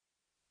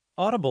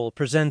Audible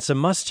presents a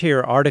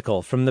must-hear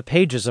article from the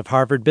pages of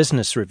Harvard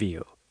Business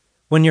Review.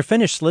 When you're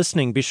finished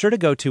listening, be sure to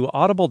go to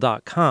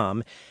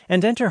audible.com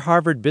and enter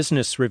Harvard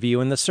Business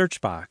Review in the search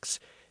box.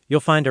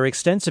 You'll find our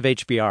extensive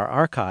HBR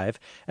archive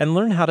and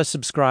learn how to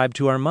subscribe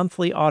to our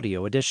monthly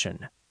audio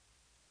edition.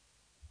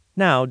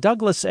 Now,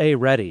 Douglas A.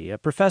 Reddy, a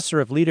professor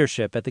of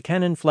leadership at the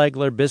Ken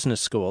Flagler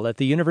Business School at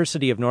the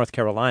University of North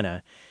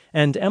Carolina,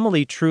 and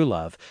Emily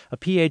Truelove, a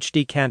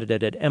Ph.D.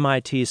 candidate at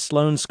MIT's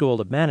Sloan School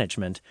of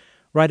Management,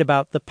 write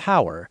about the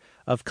power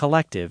of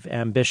collective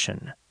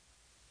ambition.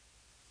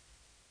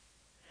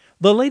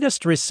 The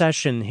latest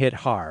recession hit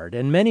hard,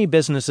 and many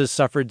businesses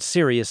suffered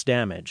serious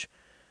damage.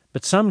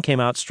 But some came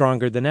out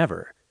stronger than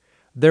ever.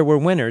 There were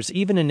winners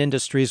even in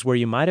industries where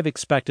you might have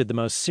expected the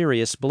most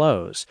serious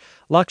blows,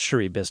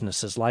 luxury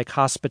businesses like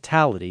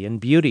hospitality and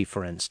beauty,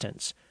 for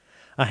instance.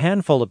 A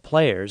handful of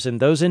players in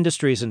those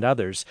industries and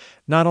others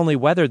not only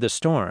weathered the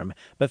storm,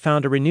 but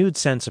found a renewed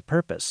sense of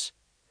purpose.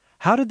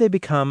 How did they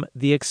become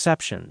the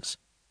exceptions?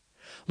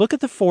 Look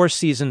at the Four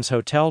Seasons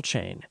hotel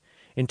chain.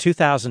 In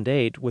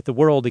 2008, with the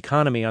world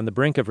economy on the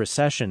brink of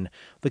recession,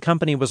 the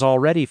company was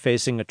already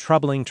facing a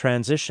troubling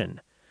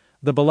transition.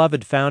 The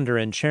beloved founder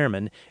and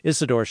chairman,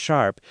 Isidore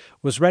Sharp,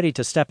 was ready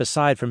to step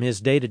aside from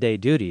his day-to-day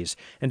duties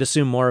and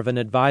assume more of an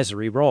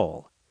advisory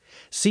role.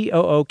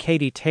 COO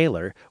Katie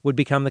Taylor would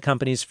become the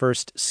company's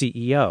first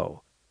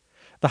CEO.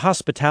 The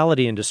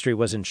hospitality industry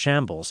was in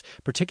shambles,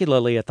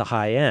 particularly at the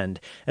high end,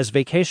 as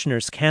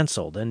vacationers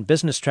canceled and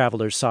business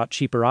travelers sought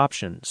cheaper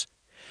options.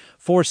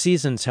 Four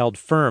Seasons held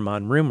firm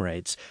on room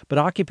rates, but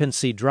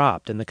occupancy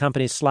dropped and the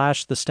company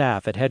slashed the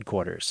staff at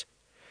headquarters.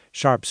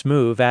 Sharp's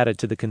move added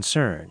to the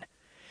concern.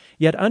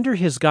 Yet under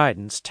his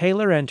guidance,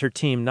 Taylor and her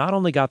team not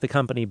only got the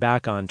company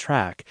back on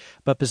track,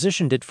 but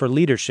positioned it for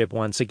leadership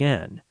once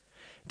again.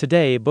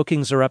 Today,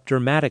 bookings are up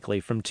dramatically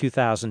from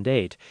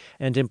 2008,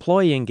 and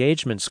employee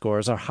engagement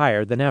scores are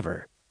higher than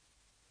ever.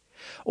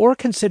 Or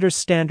consider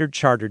Standard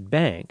Chartered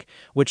Bank,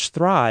 which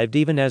thrived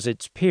even as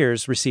its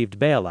peers received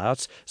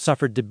bailouts,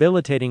 suffered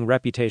debilitating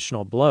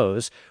reputational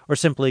blows, or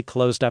simply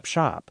closed up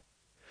shop.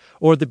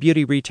 Or the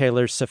beauty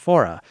retailer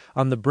Sephora,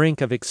 on the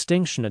brink of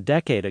extinction a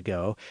decade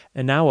ago,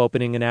 and now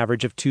opening an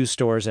average of 2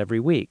 stores every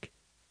week.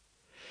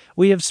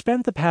 We have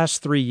spent the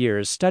past 3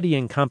 years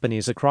studying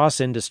companies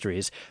across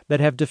industries that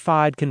have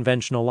defied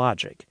conventional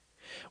logic.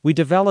 We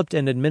developed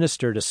and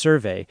administered a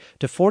survey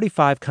to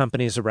 45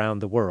 companies around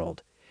the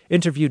world,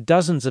 interviewed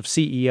dozens of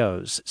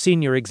CEOs,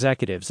 senior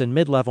executives, and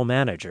mid-level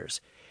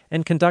managers,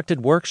 and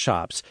conducted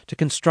workshops to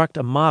construct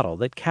a model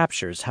that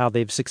captures how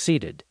they've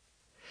succeeded.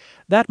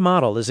 That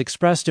model is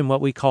expressed in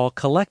what we call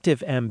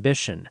collective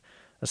ambition,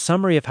 a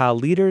summary of how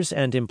leaders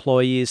and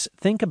employees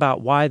think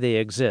about why they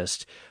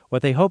exist,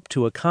 what they hope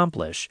to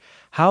accomplish,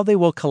 how they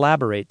will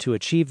collaborate to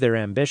achieve their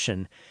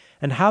ambition,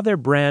 and how their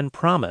brand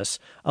promise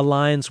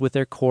aligns with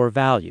their core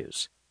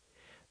values.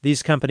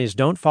 These companies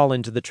don't fall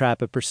into the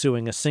trap of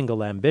pursuing a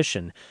single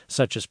ambition,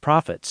 such as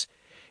profits.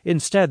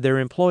 Instead, their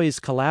employees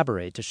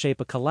collaborate to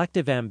shape a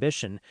collective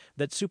ambition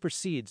that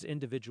supersedes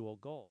individual goals.